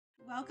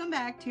Welcome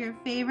back to your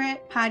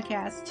favorite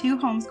podcast, Two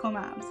Homeschool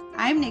Moms.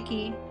 I'm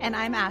Nickie. And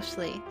I'm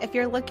Ashlee. If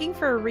you're looking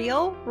for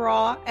real,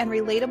 raw, and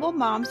relatable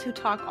moms who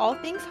talk all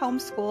things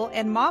homeschool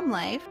and mom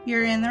life,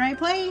 you're in the right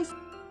place.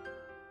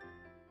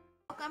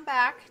 Welcome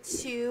back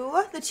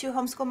to the Two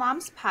Homeschool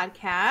Moms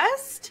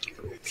podcast.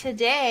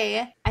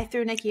 Today, I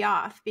threw Nickie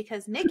off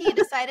because Nickie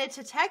decided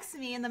to text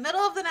me in the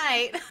middle of the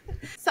night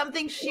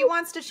something she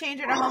wants to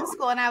change in her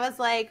homeschool. And I was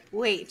like,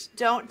 wait,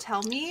 don't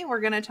tell me. We're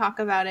going to talk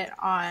about it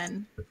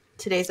on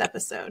today's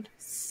episode.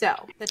 So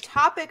the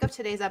topic of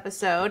today's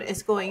episode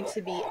is going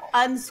to be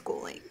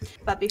unschooling.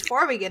 But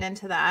before we get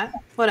into that,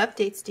 what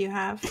updates do you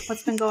have?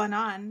 What's been going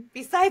on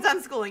besides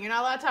unschooling? You're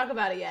not allowed to talk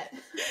about it yet.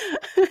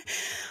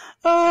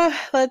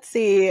 Let's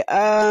see.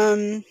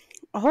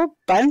 A whole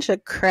bunch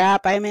of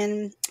crap. I'm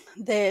in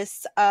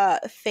this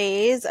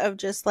phase of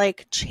just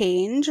like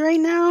change right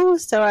now.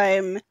 So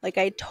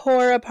I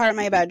tore apart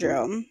my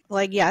bedroom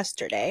like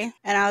yesterday,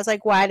 and I was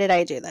like, why did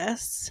I do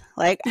this?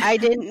 Like, I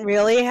didn't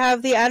really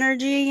have the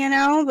energy,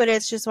 but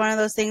it's just one of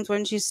those things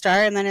once you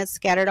start and then it's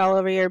scattered all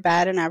over your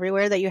bed and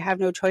everywhere that you have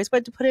no choice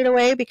but to put it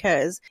away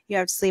because you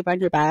have to sleep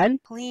on your bed.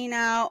 Clean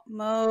out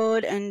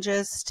mode and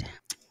just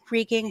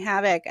wreaking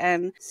havoc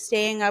and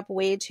staying up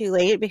way too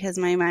late because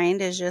my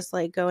mind is just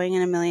like going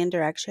in a million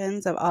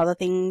directions of all the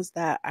things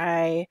that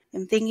I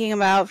am thinking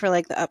about for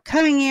like the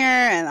upcoming year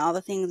and all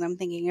the things I'm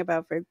thinking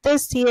about for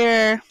this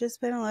year.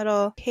 Just been a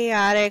little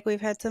chaotic. We've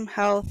had some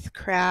health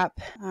crap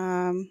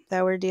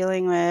that we're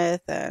dealing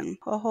with and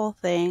a whole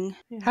thing.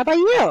 Yeah. How about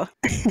you?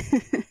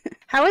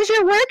 How was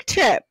your work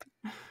trip?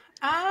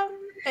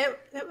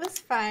 It was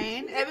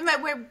fine. I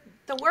mean,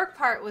 the work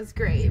part was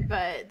great,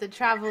 but the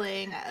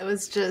traveling, it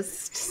was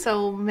just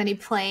so many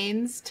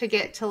planes to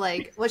get to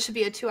like what should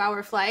be a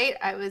 2-hour flight.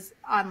 I was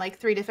on like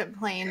 3 different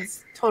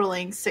planes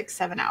totaling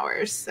 6-7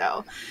 hours.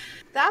 So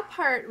that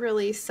part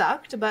really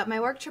sucked, but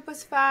my work trip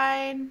was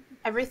fine.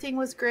 Everything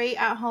was great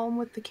at home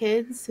with the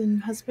kids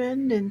and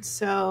husband. And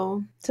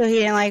so he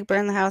didn't like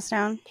burn the house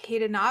down? He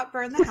did not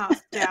burn the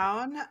house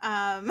down.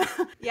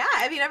 Yeah,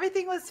 I mean,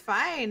 everything was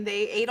fine.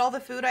 They ate all the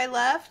food I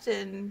left,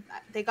 and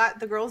the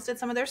girls did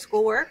some of their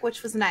schoolwork,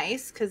 which was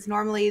nice because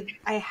normally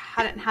I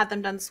hadn't had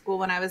them done school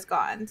when I was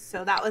gone.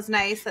 So that was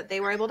nice that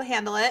they were able to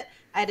handle it.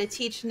 I had to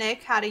teach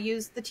Nick how to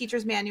use the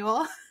teacher's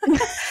manual.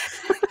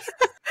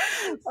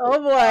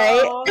 Oh boy.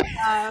 So,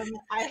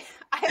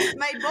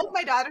 both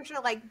my daughters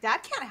are like, Dad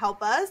can't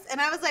help us. And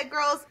I was like,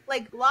 girls,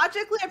 like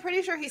logically, I'm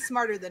pretty sure he's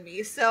smarter than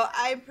me. So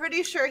I'm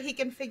pretty sure he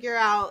can figure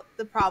out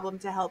the problem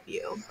to help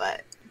you.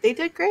 But they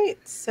did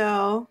great.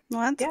 So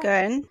well, that's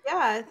good.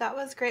 Yeah, that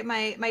was great.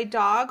 My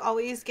dog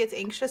always gets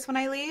anxious when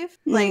I leave.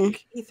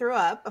 Like he threw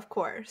up, of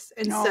course.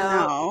 And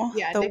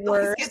yeah, the Nick worst.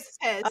 Always gets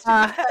pissed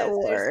The because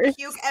worst. there's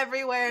puke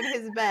everywhere in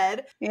his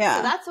bed. Yeah.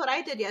 So that's what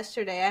I did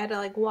yesterday. I had to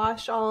like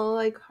wash all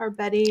like our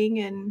bedding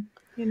and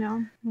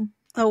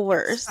the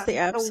worst. The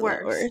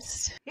absolute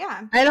worst.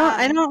 Yeah. I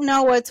don't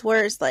know what's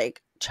worse,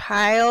 like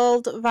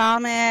child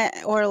vomit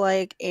or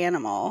like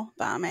animal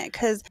vomit,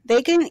 because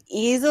they can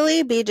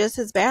easily be just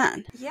as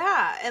bad.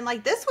 Yeah, and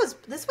like this was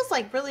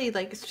like really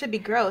like it should be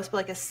gross, but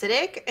like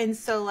acidic, and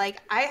so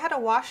like I had to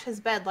wash his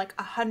bed like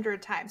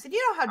 100 times, and you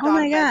know how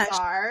dog beds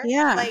are.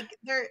 Yeah, like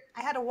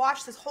I had to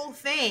wash this whole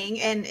thing,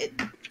 and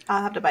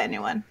I'll have to buy a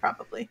new one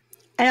probably.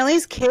 And at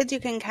least kids, you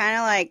can kind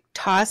of like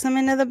toss them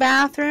into the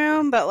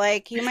bathroom, but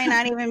like you might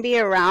not even be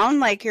around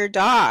like your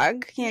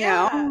dog, you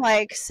know,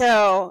 like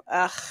so.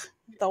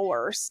 The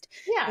worst.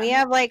 Yeah. We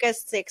have like a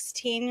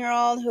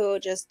 16-year-old who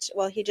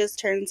he just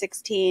turned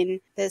 16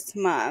 this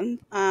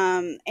month.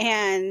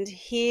 And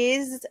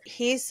he's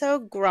so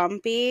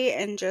grumpy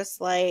and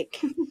just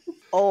like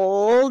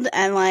old,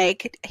 and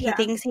like he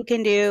thinks he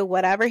can do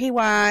whatever he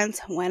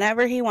wants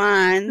whenever he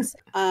wants.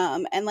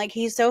 And like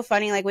he's so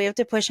funny, like we have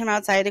to push him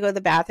outside to go to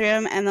the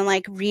bathroom and then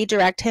like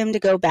redirect him to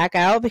go back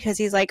out because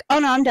he's like, oh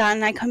no, I'm done,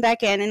 and I come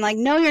back in, and like,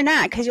 no you're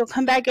not, because you'll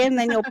come back in and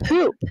then you'll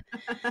poop.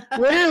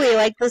 Literally,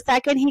 like the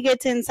second he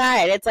gets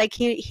inside, it's like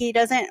he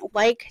doesn't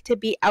like to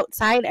be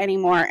outside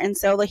anymore, and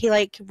so like he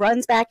like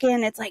runs back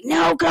in. It's like,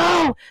 no,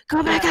 go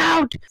back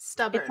out.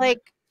 Stubborn. It's like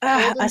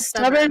a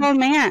stubborn old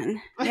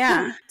man.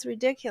 Yeah, it's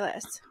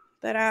ridiculous.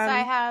 But so I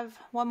have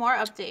one more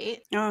update.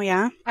 Oh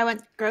yeah, I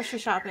went grocery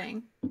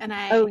shopping and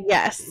I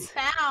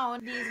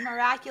found these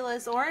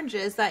miraculous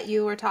oranges that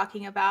you were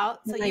talking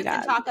about. So you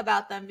can talk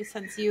about them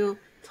since you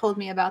told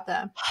me about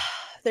them.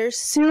 They're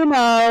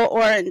sumo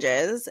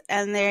oranges,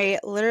 and they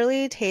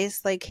literally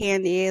taste like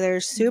candy.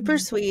 They're super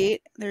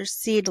sweet. They're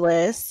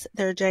seedless.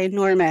 They're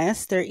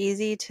ginormous. They're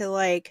easy to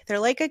like. They're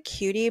like a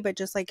cutie, but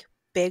just like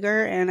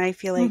bigger and I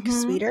feel like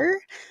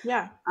sweeter.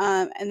 Yeah.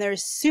 And they're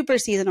super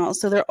seasonal,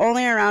 so they're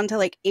only around till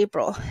like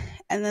April,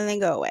 and then they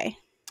go away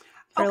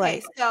for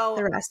so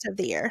the rest of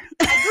the year.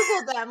 I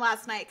Googled them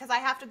last night because I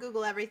have to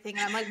Google everything,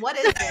 and I'm like, what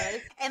is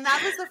this? And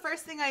that was the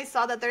first thing I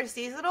saw, that they're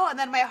seasonal, and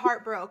then my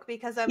heart broke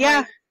because I'm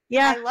like,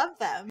 I love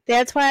them.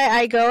 That's why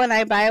I go and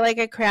I buy like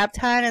a crap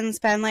ton and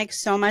spend like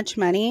so much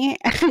money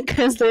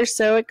because they're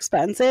so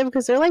expensive,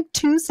 because they're like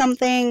 $2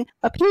 something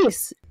a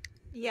piece.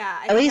 Yeah,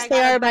 At least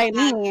they are by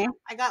bag. me.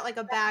 I got like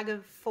a bag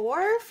of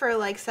 4 for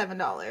like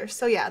 $7.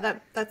 So yeah,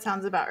 that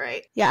sounds about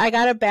right. Yeah, I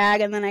got a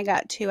bag and then I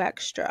got 2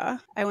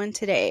 extra. I went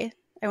today.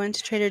 I went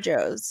to Trader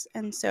Joe's.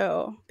 And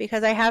so,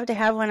 because I have to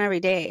have one every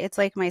day, it's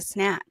like my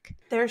snack.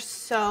 They're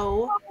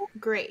so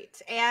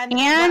great. And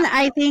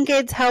I think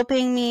it's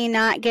helping me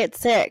not get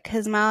sick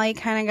because Molly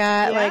kind of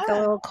got like a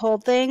little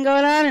cold thing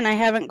going on and I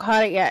haven't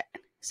caught it yet.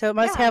 So it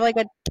must have like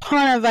a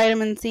ton of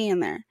vitamin C in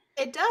there.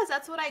 It does.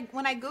 That's what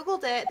when I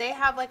Googled it, they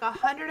have like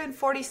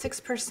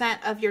 146%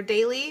 of your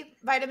daily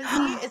vitamin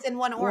C is in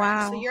one orange.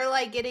 Wow. So you're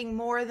like getting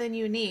more than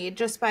you need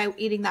just by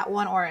eating that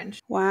one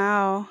orange.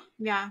 Wow.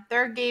 Yeah,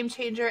 they're a game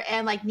changer.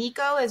 And like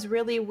Nico is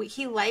really,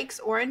 he likes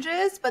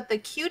oranges, but the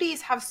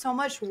cuties have so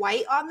much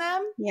white on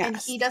them. Yes. And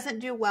he doesn't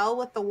do well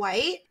with the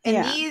white.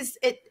 And these,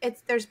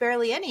 there's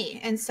barely any.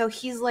 And so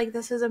he's like,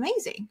 this is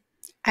amazing.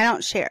 I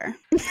don't share.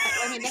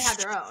 I mean, they have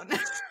their own.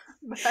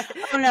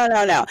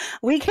 Oh, no.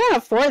 We can't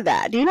afford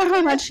that. Do you know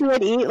how much she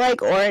would eat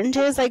like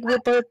oranges like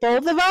with both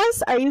of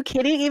us? Are you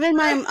kidding? Even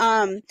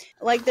my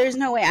like there's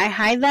no way. I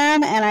hide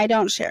them and I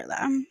don't share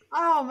them.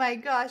 Oh my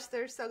gosh,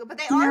 they're so good. But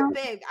they are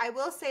big. I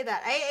will say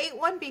that. I ate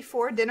one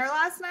before dinner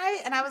last night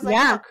and I was like,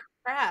 oh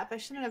crap, I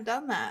shouldn't have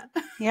done that.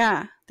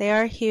 Yeah, they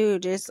are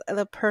huge. It's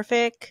the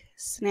perfect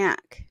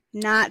snack.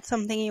 Not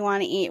something you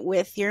want to eat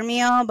with your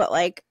meal, but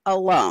like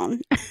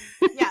alone.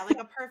 Yeah, like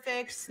a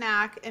perfect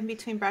snack in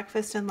between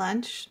breakfast and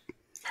lunch.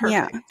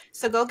 Perfect. Yeah.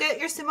 So go get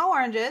your sumo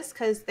oranges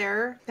because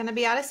they're going to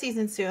be out of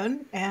season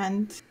soon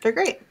and they're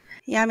great.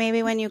 Yeah,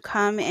 maybe when you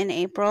come in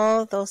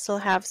April, they'll still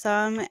have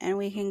some and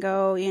we can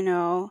go,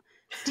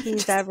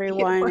 tease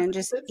everyone and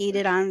just eat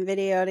it on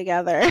video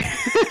together.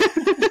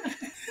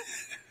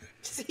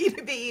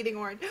 Be eating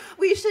orange.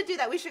 We should do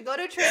that. We should go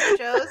to Trader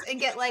Joe's and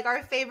get like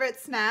our favorite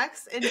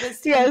snacks and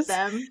just eat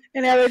them.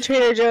 And have a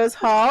Trader Joe's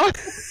haul.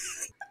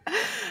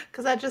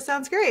 Because that just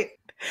sounds great.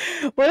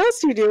 What else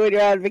do you do when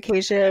you're on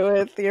vacation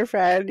with your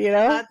friend,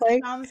 That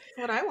sounds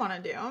what I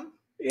want to do.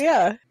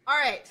 Yeah. All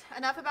right.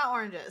 Enough about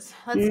oranges.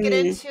 Let's get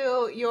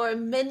into your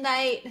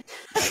midnight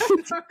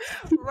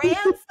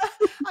rants.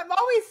 I'm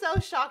always so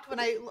shocked when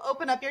I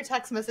open up your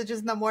text messages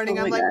in the morning.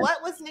 I'm like,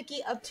 what was Nickie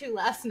up to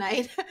last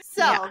night?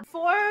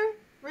 For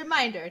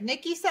reminder,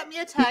 Nickie sent me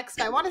a text,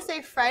 I want to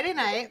say Friday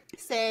night,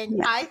 saying,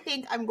 I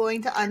think I'm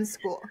going to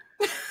unschool.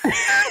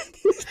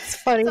 It's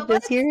funny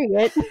just hearing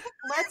it.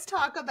 Let's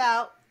talk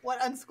about what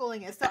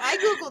unschooling is. So I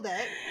Googled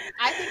it.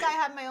 I think I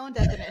have my own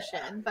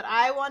definition, but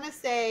I want to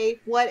say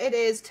what it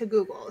is to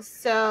Google.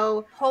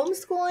 So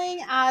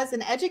homeschooling as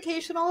an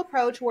educational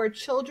approach where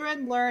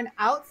children learn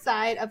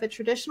outside of a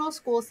traditional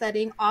school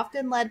setting,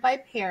 often led by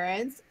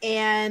parents.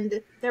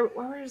 And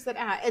where is it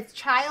at? It's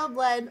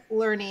child-led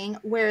learning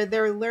where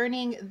they're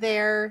learning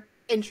their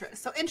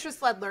interest. So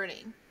interest-led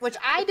learning, which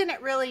I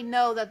didn't really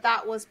know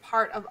that was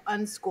part of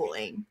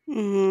unschooling,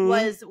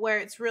 was where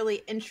it's really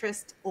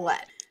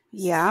interest-led.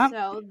 Yeah.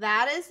 So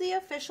that is the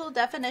official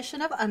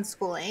definition of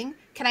unschooling.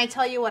 Can I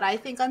tell you what I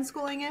think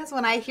unschooling is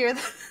when I hear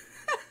that?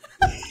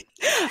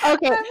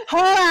 Okay,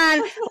 hold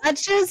on.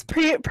 Let's just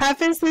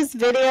preface this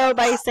video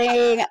by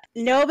saying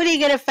nobody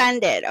get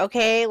offended,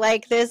 okay?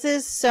 Like, this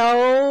is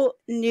so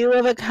new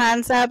of a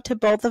concept to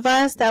both of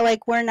us that,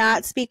 like, we're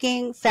not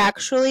speaking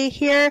factually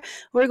here.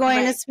 We're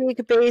going to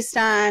speak based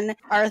on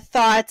our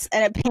thoughts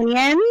and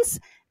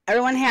opinions.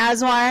 Everyone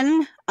has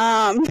one.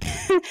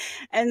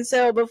 And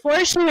so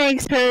before she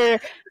makes her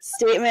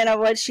statement of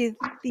what she,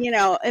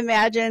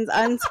 imagines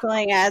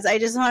unschooling as, I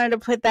just wanted to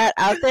put that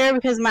out there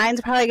because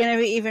mine's probably going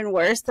to be even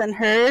worse than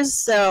hers.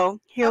 So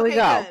here we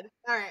go. Good.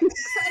 All right. So,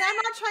 and I'm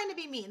not trying to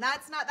be mean.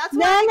 That's no.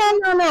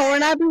 We're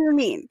not being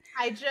mean.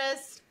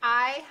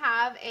 I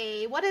have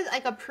what is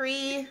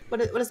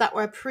that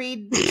word?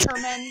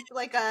 Predetermined,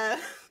 like a.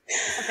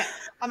 Okay,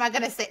 I'm not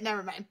gonna say.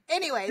 Never mind.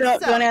 Anyway,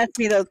 don't ask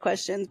me those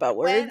questions about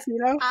words.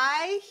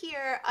 I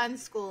hear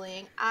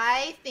unschooling,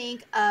 I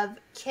think of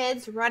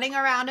kids running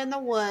around in the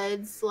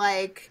woods,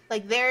 like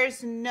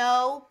there's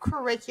no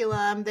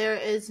curriculum, there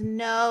is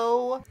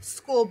no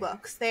school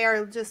books. They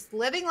are just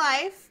living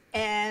life.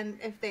 And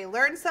if they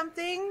learn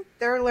something,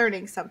 they're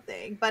learning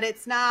something. But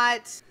it's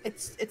not,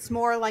 it's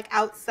more like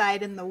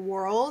outside in the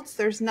world.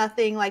 There's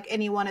nothing like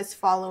anyone is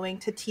following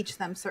to teach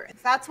them certain.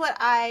 That's what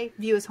I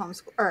view as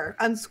homeschool or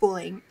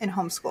unschooling in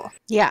homeschool.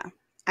 Yeah.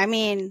 I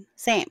mean,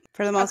 same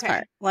for the most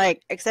part.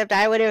 Like, except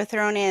I would have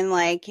thrown in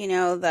like,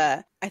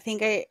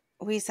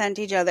 we sent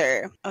each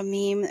other a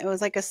meme. It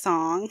was like a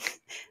song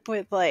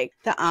with like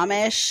the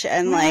Amish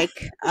and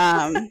like,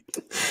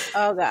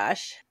 oh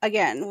gosh,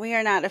 again, we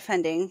are not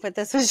offending, but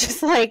this was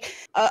just like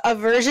a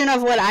version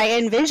of what I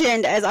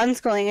envisioned as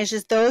unschooling is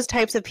just those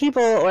types of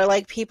people or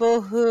like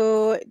people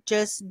who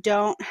just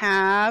don't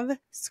have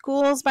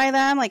schools by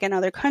them, like in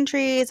other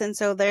countries. And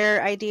so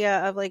their idea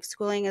of like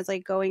schooling is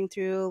like going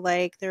through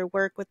like their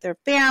work with their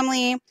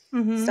family,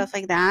 stuff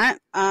like that.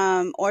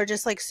 Or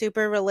just like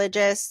super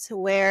religious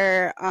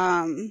where,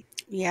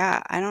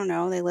 yeah, I don't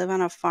know. They live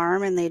on a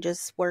farm and they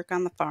just work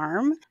on the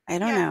farm. I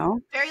don't know.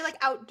 Very like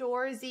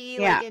outdoorsy,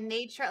 Yeah. like in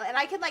nature. And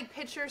I can like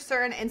picture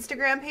certain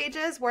Instagram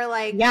pages where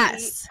like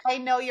Yes. I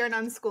know you're an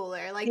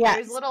unschooler. Like Yes.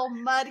 there's little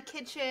mud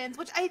kitchens,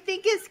 which I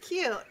think is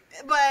cute.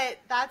 But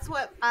that's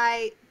where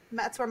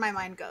my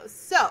mind goes.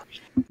 So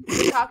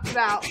we talked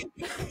about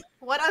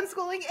what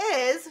unschooling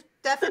is,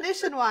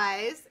 definition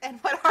wise, and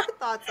what our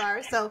thoughts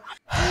are. So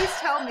please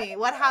tell me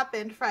what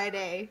happened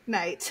Friday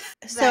night.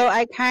 So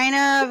I kind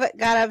of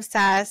got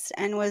obsessed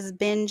and was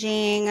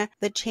binging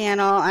the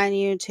channel on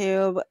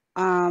YouTube,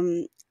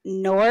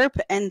 Norp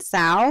and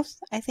South,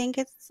 I think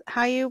it's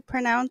how you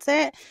pronounce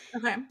it.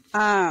 Okay.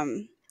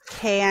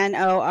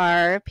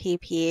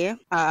 KNORPP,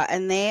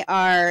 and they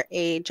are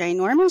a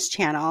ginormous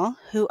channel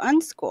who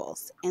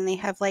unschools, and they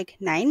have like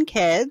 9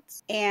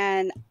 kids,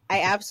 and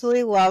I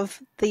absolutely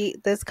love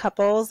this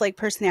couple's like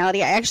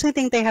personality. I actually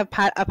think they have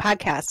a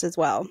podcast as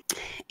well,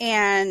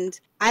 and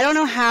I don't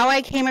know how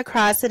I came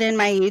across it in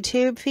my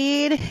YouTube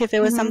feed. If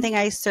it was something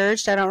I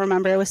searched, I don't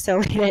remember. It was so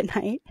late at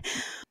night,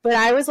 but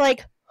I was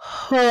like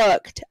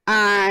hooked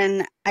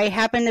on. I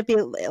happened to be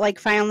like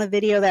found the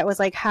video that was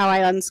like how I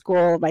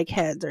unschool my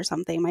kids or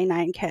something, my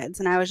 9 kids,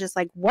 and I was just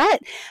like, what?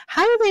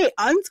 How do they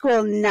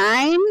unschool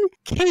 9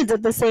 kids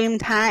at the same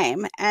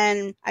time?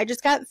 And I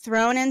just got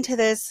thrown into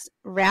this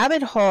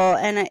rabbit hole,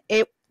 and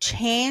it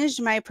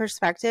changed my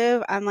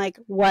perspective on like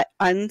what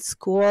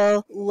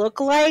unschool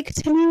look like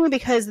to me,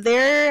 because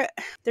there's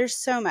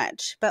so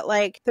much. But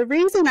like the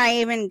reason I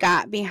even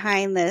got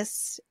behind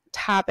this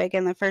topic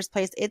in the first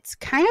place, it's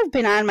kind of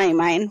been on my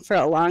mind for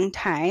a long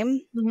time,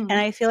 and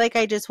I feel like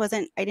I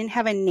didn't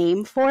have a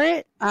name for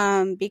it,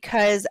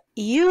 because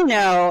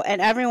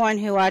and everyone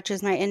who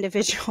watches my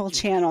individual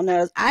channel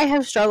knows I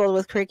have struggled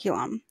with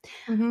curriculum.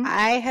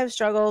 I have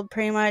struggled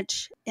pretty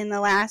much in the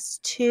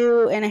last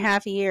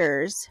 2.5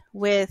 years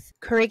with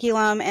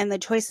curriculum and the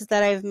choices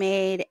that I've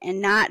made, and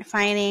not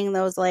finding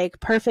those like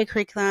perfect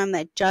curriculum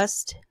that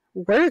just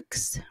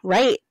works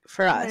right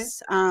for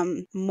us,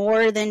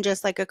 more than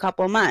just like a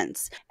couple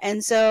months.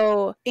 And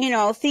so,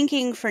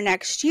 thinking for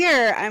next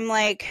year, I'm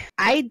like,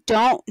 I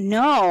don't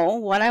know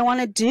what I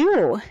want to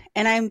do.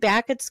 And I'm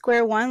back at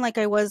square one like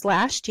I was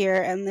last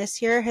year. And this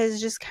year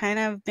has just kind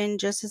of been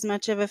just as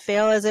much of a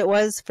fail as it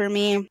was for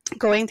me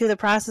going through the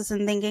process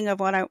and thinking of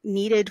what I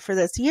needed for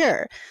this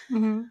year.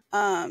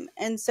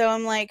 And so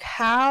I'm like,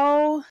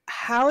 how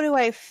do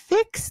I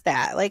fix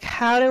that? Like,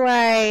 how do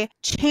I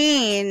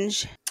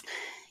change?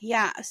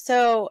 Yeah.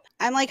 So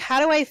I'm like, how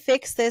do I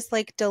fix this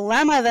like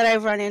dilemma that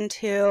I've run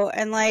into?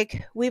 And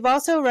like, we've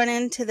also run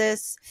into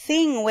this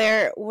thing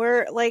where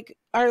we're like,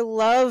 our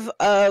love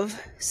of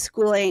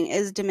schooling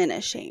is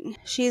diminishing.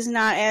 She's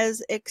not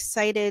as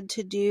excited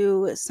to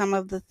do some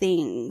of the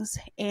things.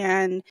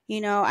 And,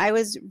 I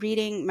was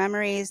reading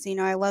memories.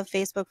 I love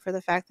Facebook for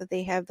the fact that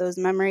they have those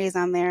memories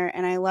on there.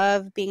 And I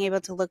love being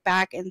able to look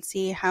back and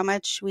see how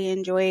much we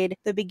enjoyed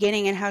the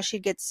beginning, and how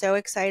she'd get so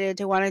excited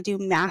to want to do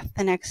math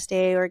the next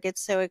day, or get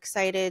so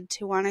excited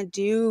to want to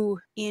do,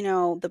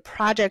 the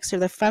projects or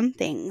the fun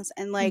things.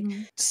 And like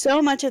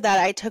so much of that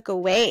I took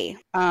away,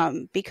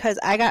 because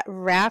I got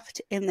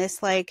wrapped in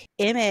this like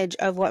image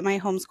of what my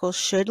homeschool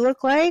should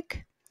look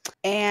like,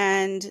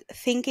 and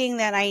thinking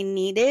that I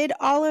needed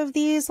all of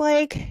these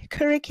like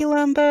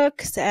curriculum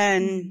books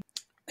and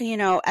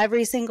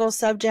every single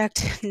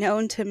subject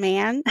known to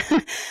man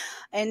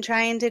and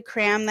trying to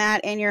cram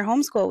that in your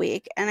homeschool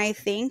week. And I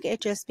think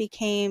it just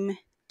became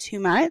too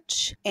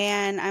much.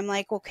 And I'm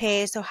like,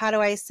 okay, so how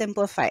do I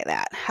simplify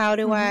that? How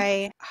do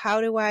I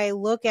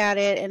look at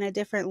it in a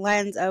different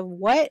lens of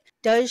what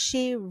does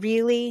she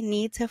really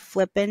need to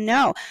flip and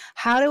know?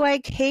 How do I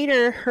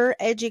cater her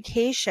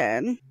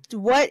education?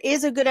 What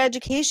is a good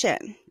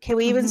education? Can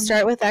we even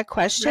start with that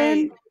question?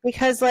 Right.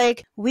 Because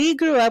like we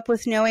grew up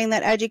with knowing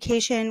that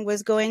education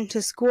was going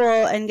to school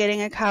and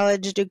getting a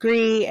college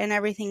degree and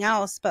everything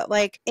else. But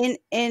like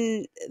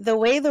in the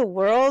way the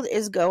world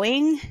is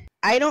going,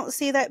 I don't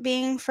see that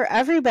being for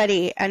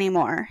everybody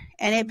anymore,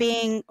 and it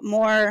being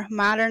more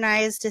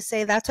modernized to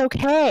say that's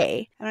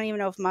okay. I don't even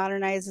know if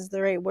modernized is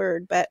the right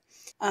word, but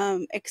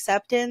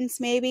acceptance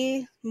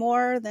maybe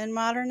more than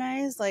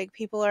modernized. Like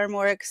people are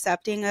more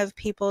accepting of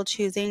people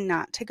choosing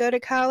not to go to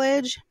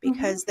college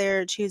because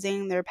they're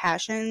choosing their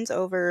passions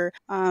over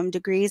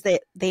degrees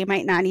that they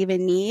might not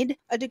even need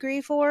a degree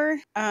for.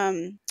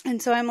 And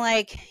so I'm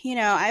like,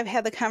 I've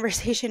had the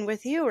conversation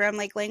with you where I'm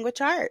like,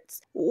 language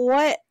arts.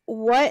 What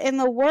in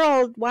the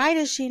world? Why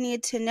does she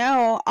need to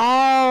know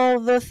all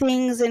the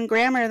things in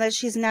grammar that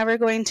she's never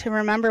going to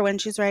remember when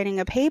she's writing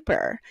a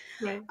paper,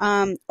 right.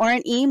 Or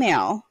an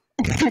email?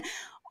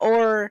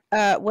 Or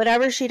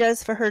whatever she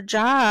does for her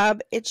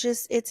job,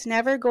 it's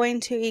never going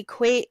to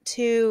equate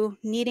to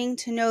needing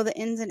to know the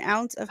ins and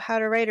outs of how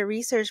to write a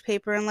research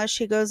paper unless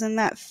she goes in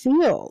that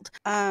field.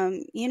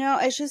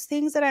 It's just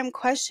things that I'm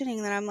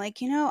questioning, that I'm like,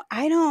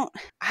 I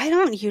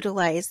don't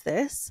utilize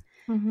this.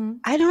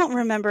 I don't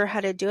remember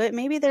how to do it.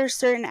 Maybe there's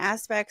certain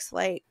aspects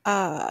like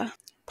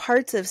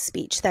parts of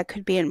speech that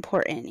could be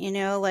important, you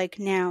know, like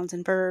nouns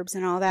and verbs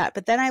and all that.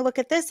 But then I look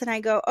at this and I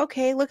go,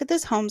 okay, look at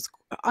this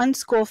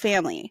unschool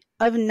family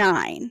of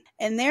 9,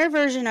 and their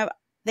version of,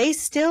 they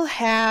still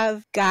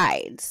have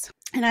guides.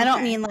 And I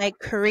don't mean like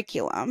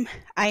curriculum.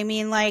 I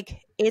mean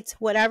like it's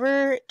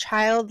whatever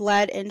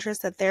child-led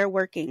interest that they're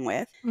working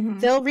with.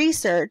 They'll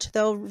research,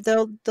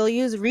 they'll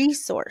use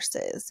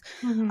resources.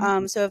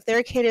 So if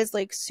their kid is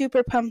like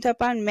super pumped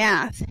up on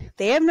math,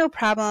 they have no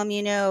problem,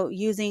 you know,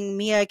 using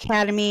Mia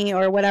Academy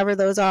or whatever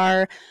those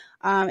are.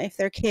 If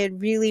their kid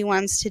really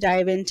wants to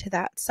dive into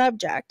that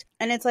subject.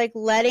 And it's like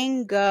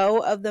letting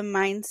go of the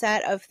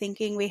mindset of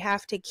thinking we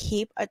have to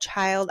keep a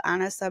child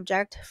on a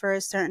subject for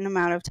a certain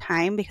amount of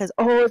time because,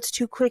 oh, it's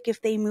too quick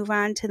if they move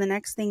on to the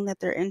next thing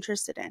that they're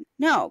interested in.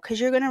 No, because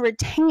you're going to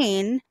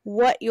retain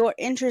what you're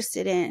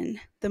interested in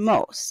the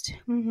most.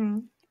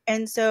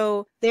 And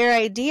so their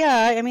idea,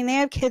 I mean, they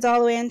have kids all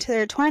the way into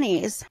their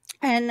 20s,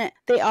 and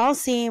they all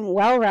seem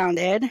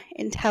well-rounded,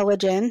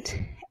 intelligent,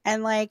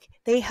 and like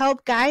they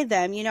help guide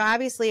them, you know,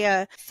 obviously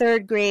a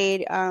 3rd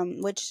grade,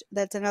 which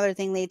that's another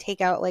thing, they take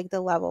out like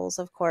the levels,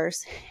 of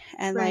course.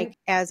 And like,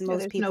 as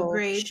most people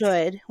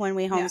should when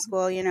we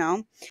homeschool, you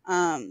know,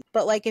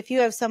 but like if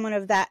you have someone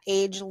of that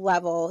age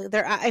level,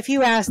 if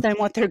you ask them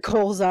what their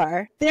goals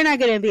are, they're not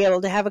going to be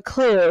able to have a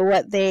clue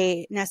what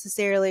they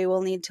necessarily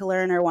will need to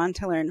learn or want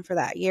to learn for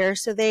that year.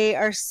 So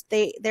they're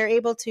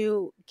able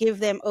to give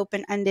them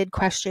open-ended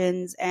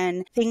questions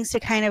and things to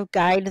kind of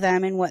guide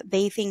them in what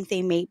they think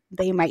they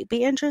might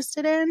be interested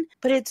in.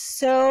 But it's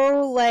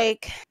so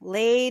like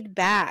laid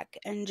back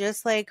and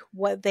just like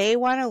what they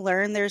want to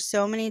learn. There's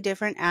so many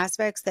different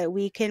aspects that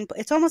we can,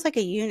 it's almost like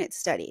a unit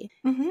study.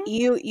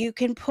 You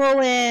can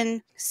pull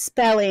in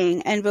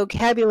spelling and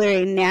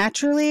vocabulary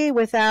naturally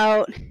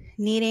without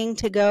needing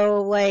to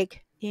go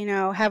like, you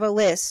know, have a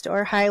list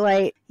or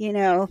highlight, you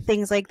know,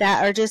 things like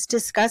that, or just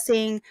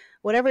discussing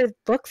whatever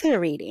book they're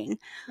reading.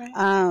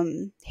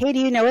 Hey, do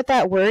you know what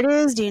that word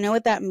is? Do you know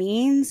what that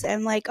means?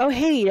 And like, oh,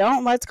 hey, you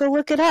don't? Let's go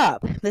look it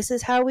up. This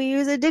is how we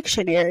use a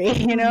dictionary,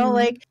 you know,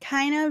 like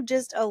kind of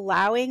just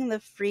allowing the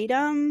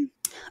freedom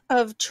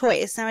of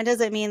choice. Now, it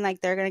doesn't mean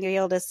like they're going to be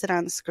able to sit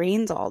on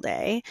screens all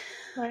day.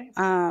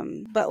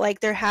 But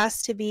like there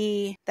has to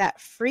be that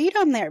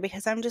freedom there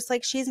because I'm just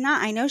like,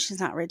 I know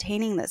she's not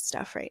retaining this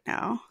stuff right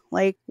now.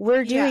 Like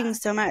we're doing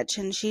so much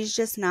and she's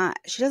just not,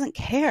 she doesn't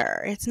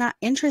care. It's not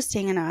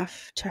interesting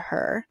enough to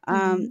her.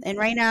 And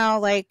right now,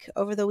 like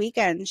over the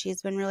weekend,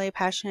 she's been really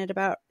passionate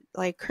about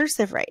like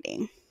cursive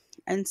writing.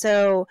 And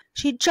so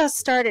she just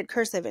started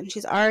cursive and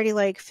she's already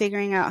like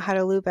figuring out how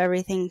to loop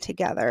everything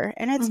together.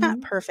 And it's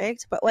not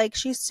perfect, but like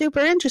she's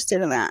super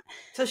interested in that.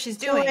 So she's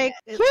doing like,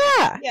 it.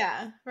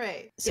 Yeah,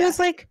 right. So it's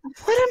like,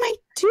 what am I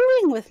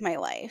doing with my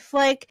life?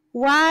 Like,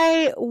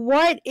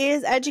 what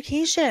is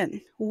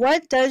education?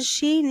 What does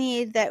she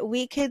need that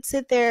we could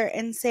sit there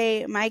and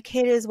say, my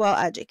kid is well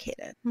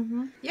educated?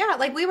 Yeah,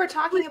 like we were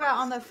talking about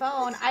on the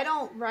phone, I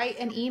don't write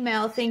an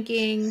email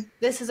thinking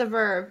this is a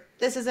verb,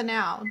 this is a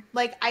noun.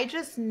 Like I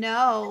just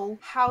know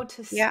how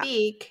to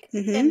speak.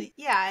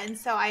 And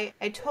so I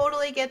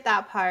totally get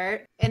that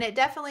part. And it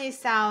definitely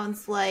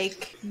sounds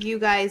like you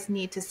guys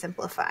need to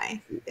simplify.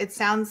 It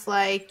sounds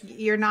like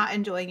you're not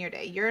enjoying your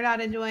day. You're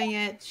not enjoying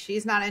it.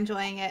 She's not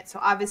enjoying it. So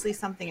obviously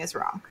something is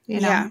wrong.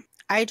 You know? Yeah.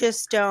 I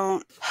just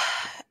don't.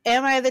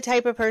 Am I the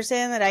type of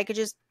person that I could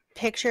just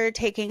picture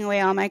taking away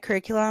all my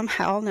curriculum?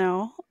 Hell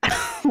no.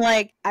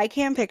 Like, I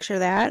can't picture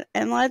that.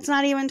 And let's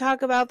not even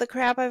talk about the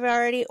crap I've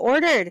already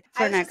ordered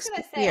for next year. I was just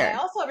going to say, I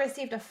also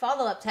received a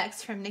follow-up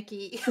text from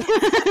Nickie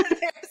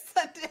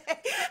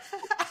Sunday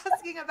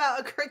asking about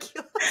a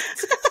curriculum.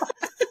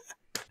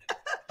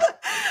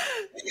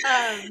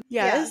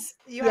 Yes.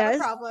 You have a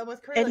problem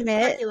with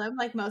curriculum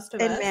like most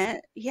of us.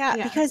 Yeah,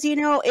 because, you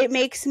know, it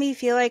makes me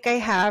feel like I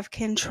have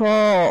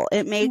control.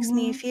 It makes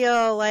me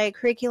feel like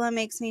curriculum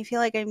makes me feel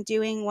like I'm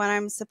doing what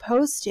I'm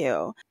supposed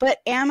to. But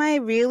am I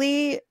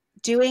really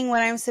doing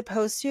what I'm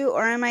supposed to,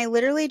 or am I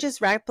literally just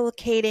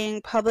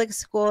replicating public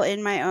school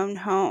in my own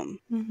home?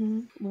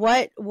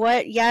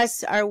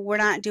 Yes, we're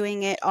not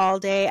doing it all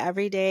day,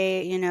 every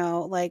day, you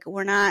know, like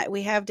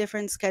we have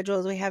different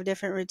schedules, we have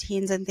different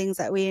routines and things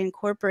that we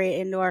incorporate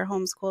into our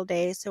homeschool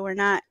day. So we're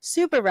not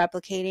super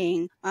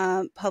replicating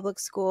public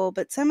school,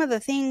 but some of the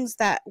things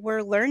that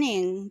we're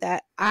learning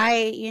that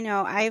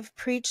I've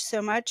preached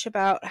so much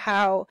about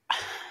how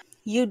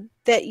you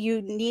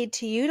need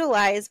to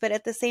utilize, but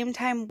at the same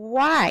time,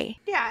 why?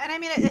 Yeah, and I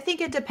mean, I think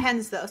it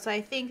depends though. So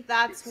I think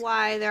that's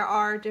why there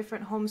are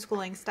different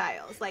homeschooling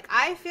styles. Like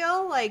I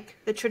feel like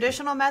the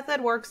traditional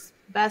method works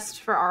best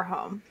for our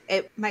home.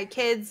 My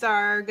kids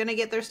are gonna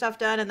get their stuff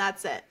done and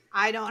that's it.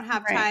 I don't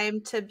have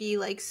time to be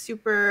like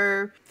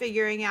super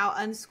figuring out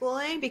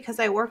unschooling because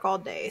I work all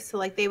day. So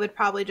like they would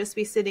probably just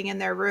be sitting in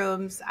their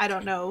rooms, I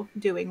don't know,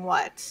 doing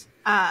what.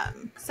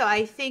 So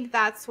I think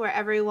that's where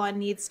everyone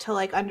needs to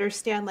like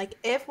understand, like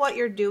if what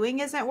you're doing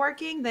isn't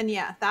working, then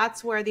yeah,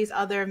 that's where these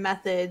other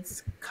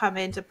methods come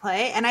into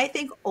play. And I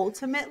think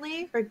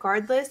ultimately,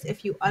 regardless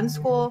if you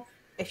unschool,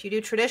 if you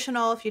do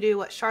traditional, if you do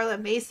what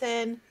Charlotte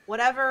Mason,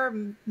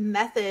 whatever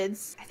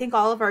methods, I think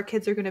all of our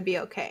kids are going to be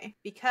okay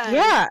because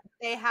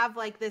they have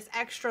like this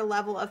extra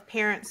level of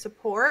parent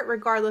support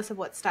regardless of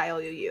what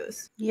style you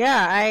use.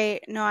 Yeah,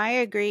 I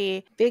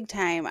agree big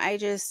time.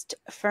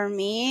 For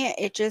me,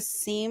 it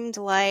just seemed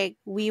like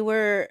we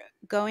were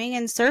going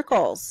in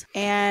circles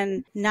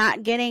and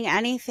not getting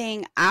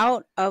anything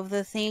out of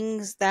the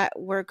things that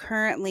we're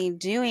currently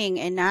doing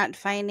and not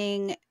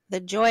finding the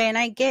joy. And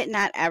I get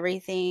not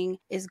everything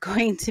is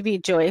going to be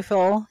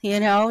joyful,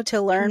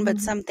 to learn,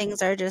 but some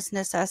things are just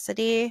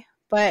necessity.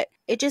 But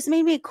it just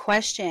made me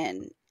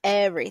question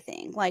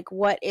everything. Like,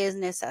 what is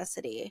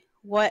necessity?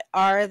 What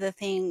are the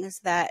things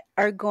that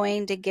are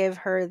going to give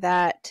her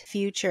that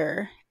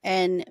future?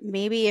 And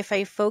maybe if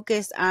I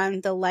focus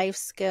on the life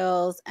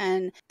skills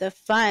and the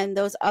fun,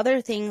 those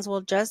other things will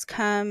just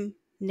come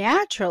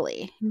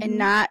naturally and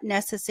not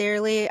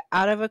necessarily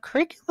out of a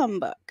curriculum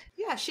book.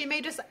 Yeah, she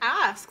may just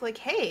ask, like,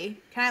 hey,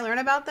 can I learn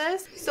about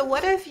this? So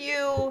what if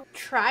you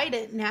tried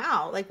it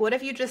now? Like, what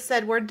if you just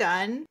said, we're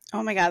done?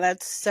 Oh my God,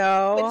 that's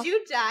so... Would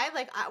you die?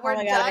 Like,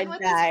 we're done with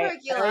this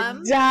curriculum.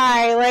 I'd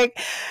die. Like,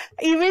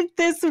 even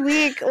this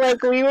week,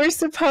 like, we were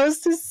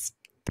supposed to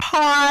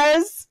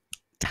pause,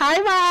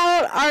 time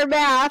out our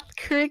math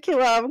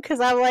curriculum because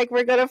I'm like,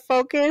 we're going to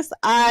focus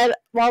on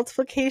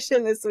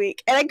multiplication this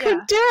week. And I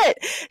couldn't do it.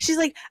 She's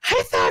like,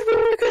 I thought we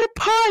were going to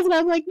pause. And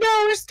I'm like,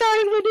 no, we're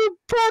starting a new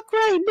book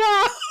right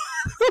now.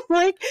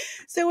 Like,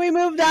 so we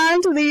moved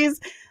on to these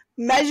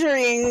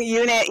measuring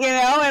unit,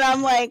 and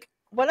I'm like,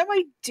 what am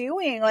I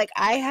doing? Like,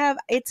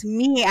 it's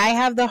me. I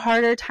have the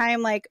harder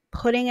time, like,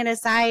 putting it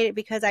aside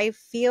because I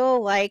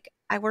feel like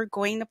we're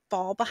going to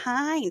fall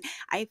behind.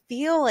 I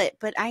feel it,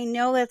 but I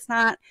know that's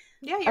not.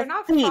 Yeah, you're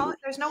not falling.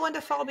 There's no one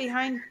to fall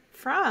behind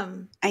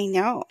from. I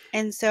know.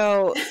 And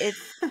so it's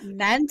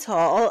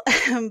mental,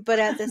 but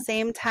at the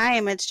same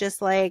time, it's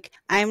just like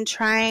I'm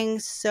trying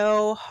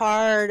so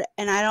hard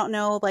and I don't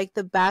know like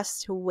the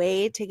best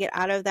way to get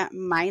out of that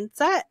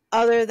mindset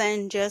other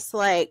than just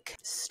like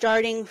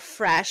starting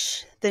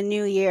fresh the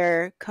new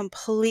year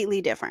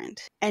completely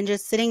different and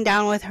just sitting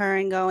down with her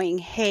and going,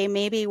 hey,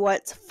 maybe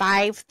what's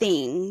 5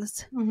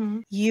 things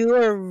you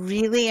are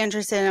really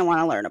interested in and want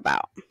to learn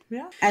about?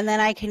 Yeah. And then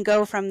I can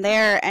go from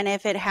there. And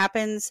if it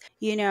happens,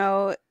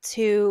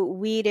 to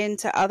weed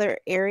into other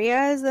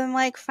areas, then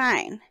like,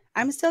 fine.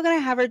 I'm still going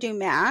to have her do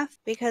math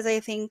because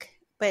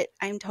but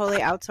I'm totally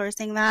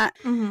outsourcing that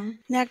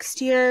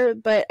next year.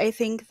 But I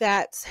think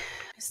that's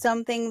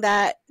something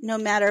that no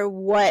matter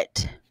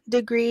what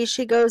degree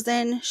she goes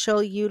in,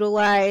 she'll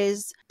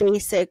utilize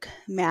basic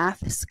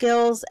math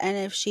skills. And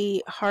if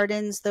she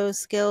hardens those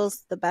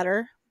skills, the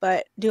better.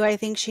 But do I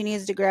think she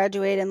needs to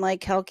graduate in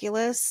like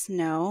calculus?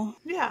 No.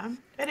 Yeah.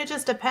 And it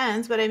just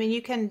depends. But I mean,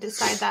 you can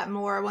decide that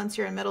more once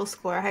you're in middle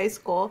school or high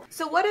school.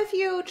 So what if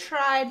you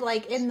tried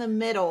like in the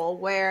middle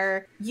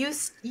where you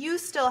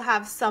still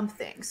have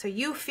something? So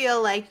you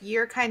feel like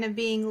you're kind of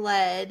being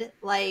led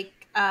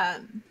like,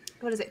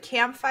 what is it?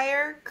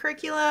 Campfire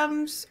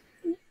curriculums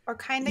or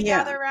kind of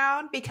gather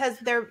around because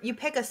you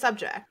pick a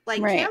subject.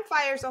 Like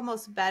Campfire is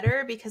almost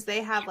better because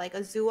they have like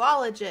a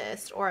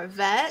zoologist or a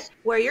vet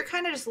where you're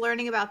kind of just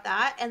learning about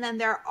that. And then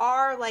there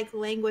are like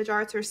language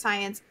arts or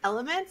science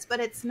elements,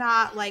 but it's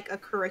not like a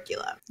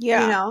curriculum.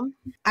 Yeah.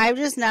 I've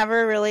just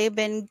never really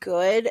been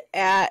good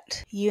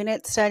at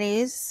unit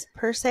studies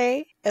per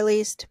se, at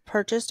least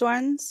purchased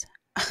ones.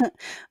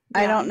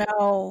 I don't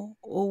know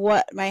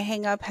what my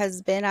hang up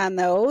has been on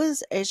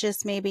those. It's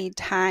just maybe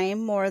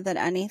time more than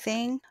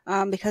anything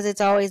because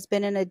it's always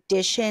been an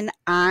addition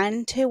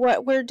on to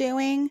what we're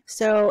doing.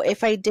 So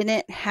if I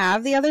didn't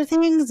have the other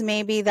things,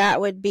 maybe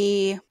that would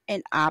be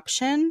an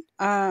option.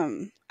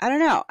 I don't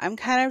know. I'm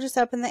kind of just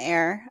up in the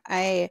air.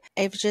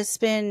 I've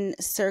just been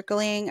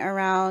circling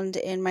around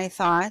in my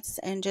thoughts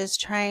and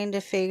just trying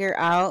to figure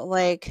out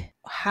like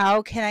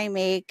how can I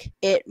make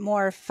it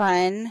more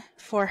fun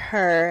for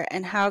her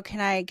and how can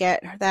I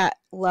get that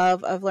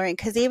love of learning?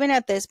 Because even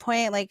at this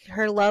point, like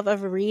her love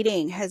of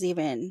reading has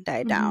even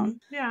died down.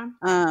 Yeah.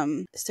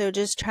 So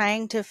just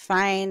trying to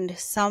find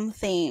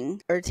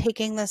something or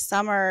taking the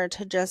summer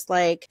to just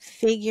like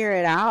figure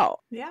it out.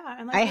 Yeah.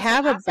 And like I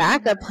have a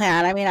backup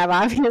plan. I mean, I've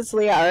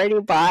obviously already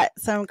bought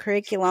some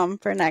curriculum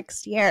for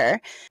next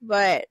year,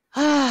 but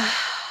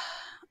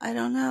I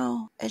don't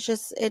know.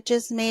 It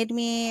just made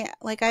me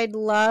like, I'd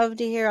love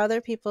to hear other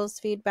people's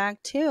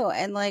feedback too.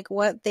 And like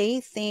what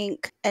they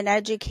think an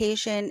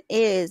education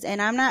is.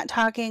 And I'm not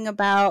talking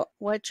about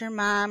what your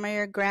mom or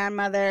your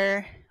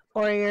grandmother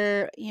or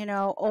your,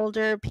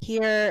 older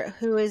peer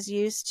who is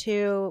used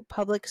to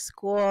public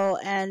school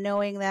and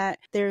knowing that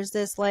there's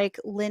this like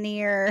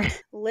linear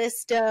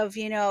list of,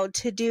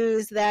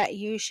 to-dos that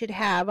you should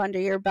have under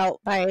your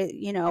belt by,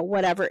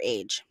 whatever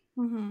age.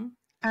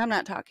 I'm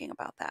not talking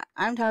about that.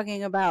 I'm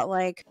talking about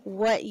like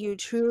what you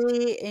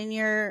truly in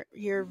your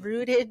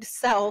rooted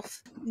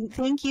self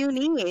think you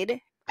need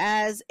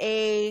as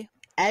a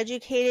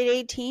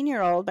educated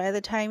 18-year-old by the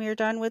time you're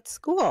done with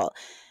school.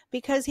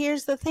 because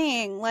here's the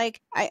thing,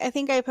 like, I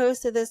think I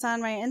posted this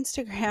on my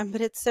Instagram,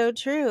 but it's so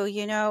true.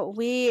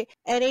 We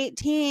at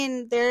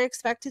 18, they're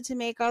expected to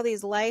make all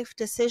these life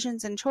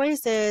decisions and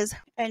choices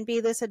and be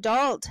this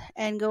adult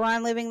and go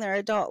on living their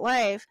adult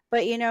life.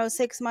 But,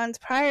 6 months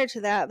prior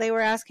to that, they were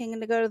asking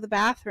to go to the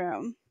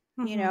bathroom.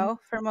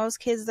 For most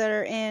kids that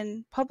are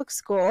in public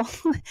school.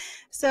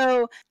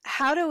 So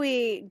how do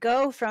we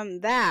go from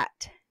that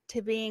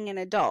to being an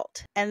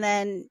adult? And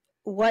then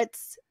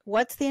what's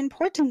the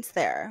importance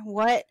there?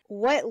 What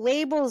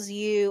labels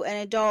you an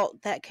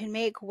adult that can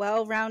make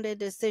well-rounded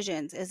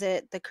decisions? Is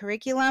it the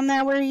curriculum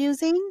that we're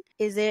using?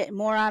 Is it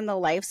more on the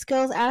life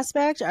skills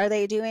aspect? Are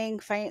they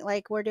doing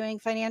like we're doing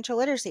financial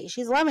literacy?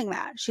 She's loving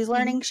that. She's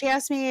learning. She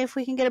asked me if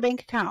we can get a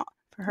bank account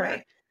for her.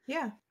 Right.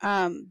 Yeah.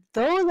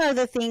 Those are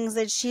the things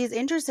that she's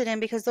interested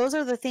in, because those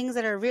are the things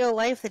that are real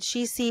life that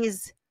she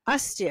sees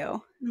us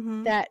do.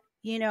 That,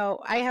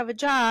 I have a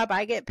job,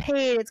 I get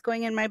paid, it's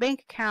going in my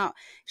bank account.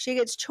 She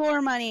gets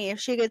chore money. If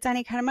she gets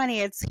any kind of money,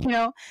 it's,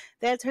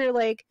 that's her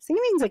like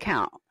savings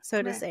account,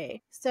 so to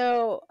say.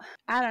 So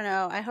I don't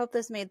know. I hope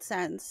this made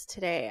sense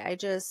today. I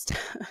just,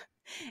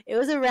 it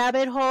was a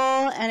rabbit hole,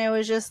 and it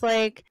was just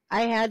like,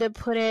 I had to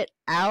put it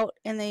out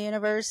in the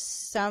universe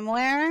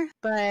somewhere.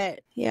 But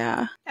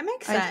yeah, that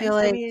makes sense.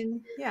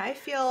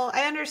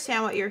 I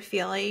understand what you're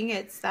feeling.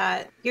 It's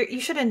that you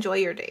should enjoy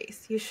your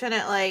days. You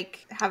shouldn't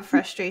like have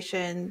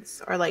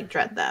frustrations or like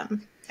dread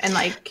them. And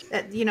like,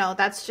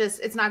 that's just,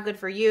 it's not good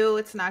for you.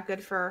 It's not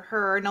good for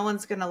her. No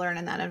one's going to learn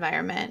in that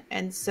environment.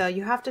 And so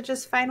you have to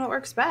just find what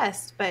works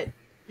best. But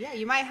yeah,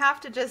 you might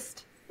have to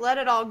just let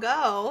it all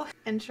go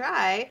and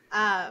try.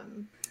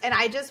 And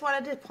I just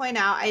wanted to point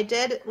out, I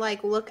did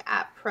like look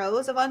at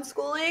pros of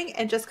unschooling,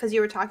 and just because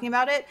you were talking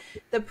about it,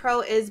 the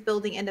pro is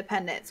building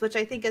independence, which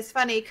I think is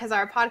funny because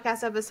our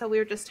podcast episode, we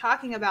were just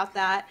talking about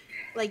that.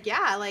 Like,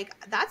 yeah, like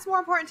that's more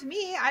important to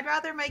me. I'd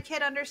rather my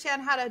kid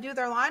understand how to do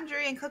their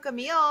laundry and cook a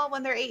meal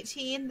when they're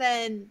 18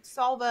 than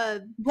solve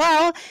a...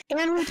 Well,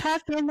 and we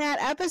talked in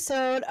that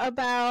episode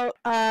about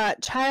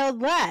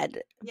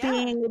child-led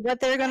being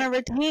what they're going to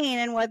retain,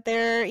 and what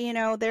their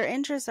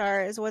interests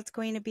are is what's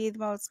going to be the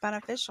most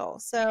beneficial.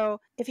 So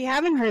if you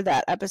haven't heard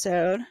that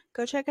episode,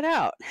 go check it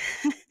out.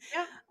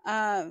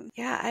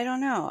 I don't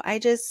know.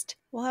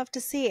 We'll have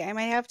to see. I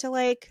might have to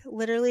like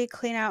literally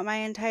clean out my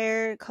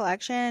entire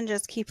collection and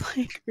just keep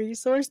like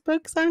resource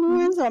books on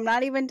hand. So I'm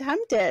not even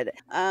tempted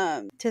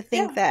to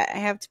think that I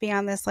have to be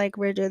on this like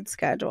rigid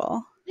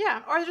schedule.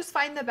 Yeah, or just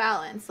find the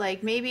balance.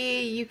 Like maybe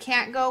you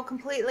can't go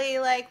completely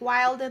like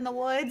wild in the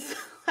woods,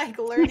 like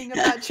learning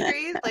about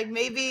trees. Like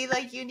maybe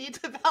like you need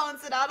to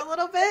balance it out a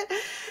little bit.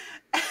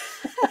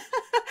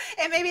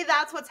 And maybe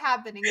that's what's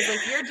happening, is like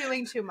you're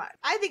doing too much.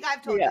 I think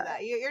I've told you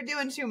that. You're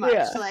doing too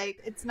much.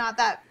 Like it's not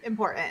that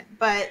important.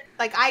 But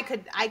like I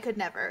could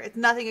never. It's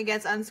nothing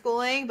against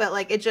unschooling, but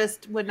like it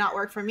just would not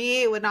work for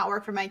me. It would not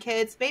work for my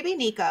kids. Maybe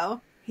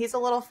Nico. He's a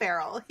little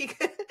feral.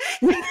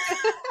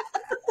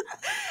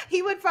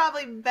 He would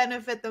probably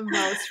benefit the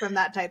most from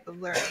that type of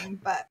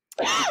learning. But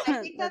I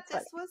think that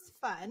this was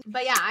fun.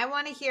 But yeah, I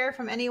want to hear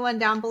from anyone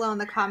down below in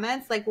the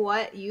comments, like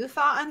what you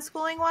thought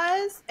unschooling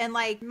was. And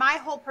like my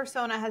whole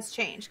persona has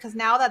changed, because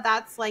now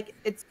that's like,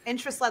 it's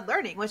interest-led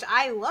learning, which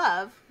I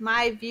love.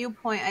 My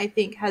viewpoint, I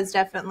think, has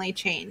definitely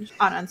changed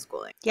on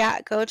unschooling. Yeah,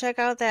 go check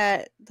out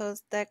that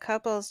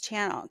couple's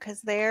channel,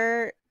 because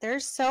they're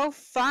so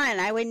fun.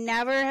 I would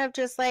never have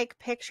just like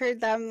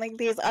pictured them like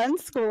these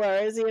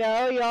unschoolers,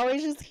 you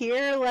always just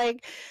hear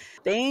like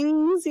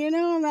things,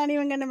 I'm not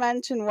even going to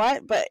mention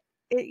what, but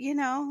it,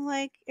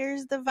 like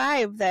there's the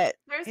vibe that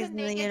there's is a in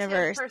the negative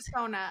universe.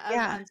 Persona of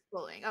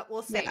unschooling.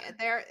 We'll say it.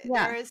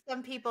 There is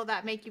some people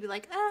that make you be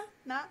like,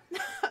 not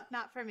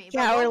for me.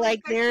 Yeah, or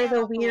like they're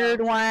the weird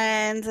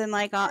ones, and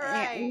like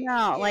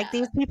like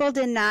these people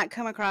did not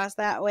come across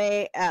that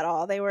way at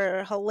all. They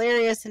were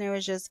hilarious, and it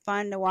was just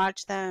fun to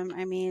watch them.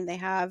 I mean, they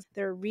had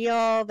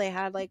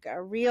like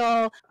a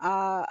real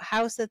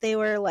house that they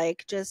were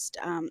like just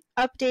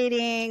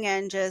updating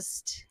and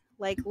just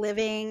like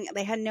living.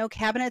 They had no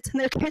cabinets in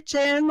their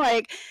kitchen.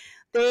 Like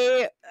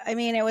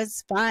it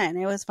was fun.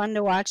 It was fun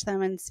to watch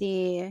them and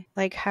see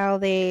like how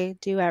they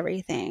do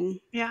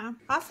everything. Yeah.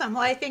 Awesome.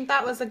 Well, I think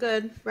that was a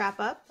good wrap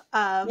up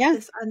of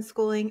this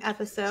unschooling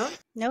episode.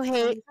 No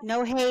hate.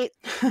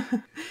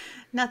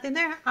 Nothing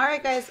there. All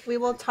right, guys. We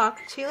will talk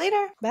to you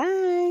later.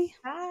 Bye.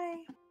 Bye.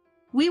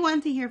 We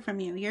want to hear from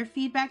you. Your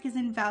feedback is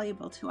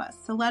invaluable to us,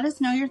 so let us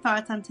know your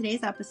thoughts on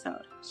today's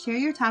episode. Share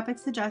your topic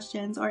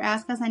suggestions or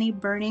ask us any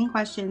burning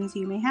questions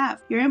you may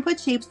have. Your input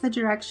shapes the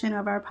direction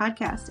of our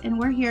podcast, and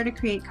we're here to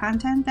create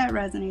content that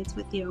resonates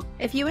with you.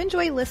 If you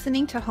enjoy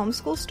listening to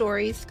homeschool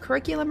stories,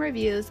 curriculum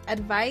reviews,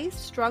 advice,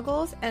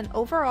 struggles, and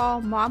overall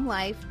mom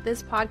life,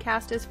 this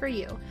podcast is for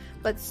you.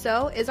 But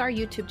so is our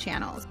YouTube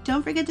channels.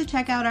 Don't forget to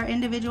check out our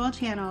individual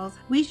channels.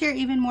 We share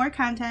even more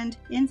content,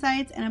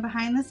 insights, and a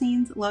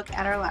behind-the-scenes look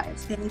at our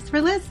lives. Thanks for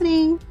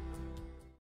listening.